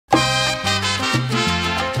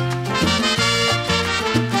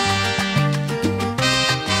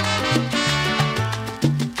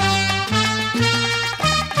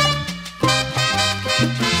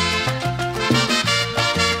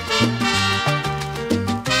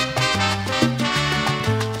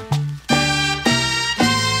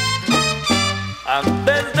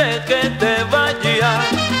Antes de que te vayas,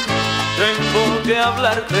 tengo que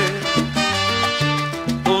hablarte.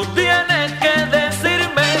 Tú tienes que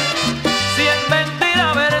decirme si es mentira,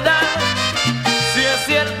 verdad, si es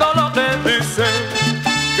cierto lo que dicen,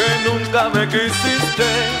 que nunca me quisiste,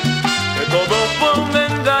 que todo fue un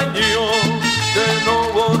engaño, que no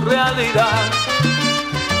hubo realidad.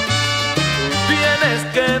 Tú tienes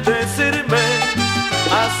que decirme,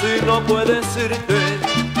 así no puedes irte.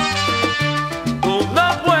 Tú no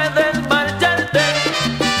puedes marcharte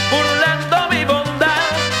burlando mi bondad.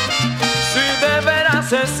 Si de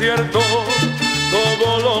veras es cierto todo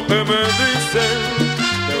lo que me dicen,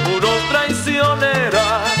 te juro traicionera,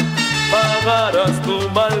 pagarás tu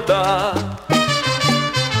maldad.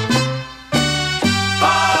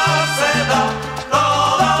 Falsedad,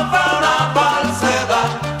 todo fue una falsedad.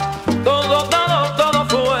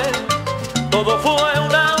 Todo fue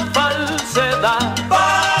una falsedad.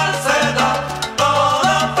 Falsedad,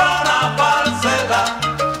 todo fue una falsedad.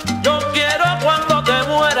 Yo quiero cuando te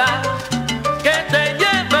mueras que te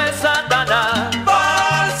lleve Satanás.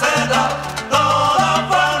 Falsedad, todo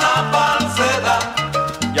fue una falsedad.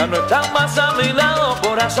 Ya no estás más a mi lado,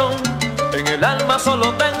 corazón, en el alma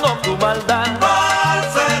solo tengo tu maldad.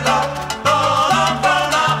 Falsedad, todo fue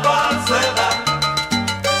una falsedad.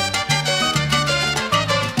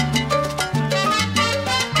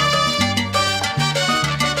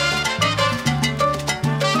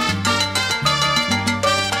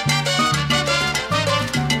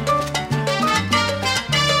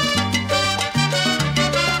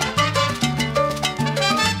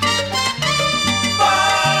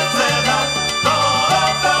 Falsedad, todo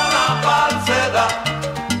fue una falsedad.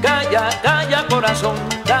 Calla, calla, corazón,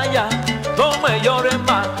 calla, no me llores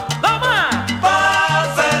más, no más.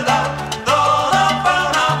 Falsedad, todo fue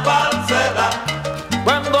una falsedad.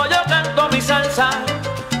 Cuando yo canto mi salsa,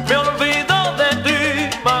 me olvido de ti,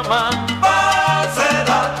 mamá.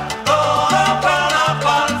 Falsedad, todo fue una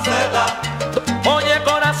falsedad. Oye,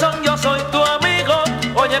 corazón, yo soy tu amigo.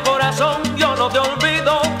 Oye, corazón, yo no te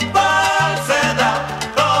olvido. Falsedad,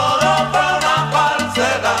 todo fue una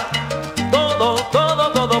falsedad. Todo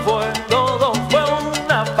fue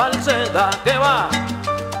una falsedad. ¿Qué va?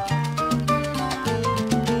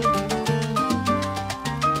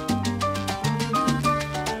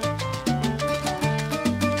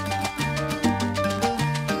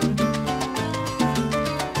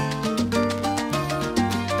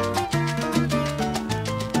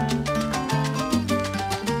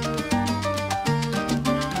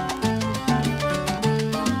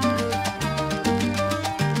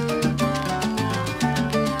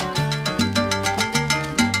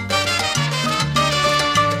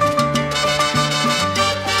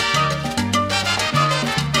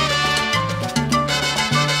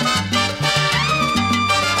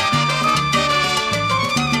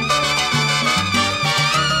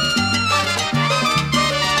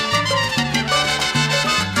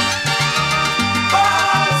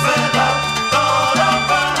 Falsedad, todo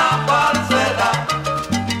fue una falsedad.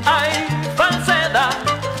 Ay, falsedad,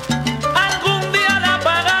 algún día la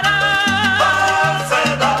pagarás.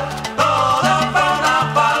 Falsedad, todo fue una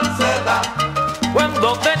falsedad. Cuando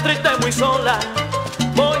estés triste muy sola,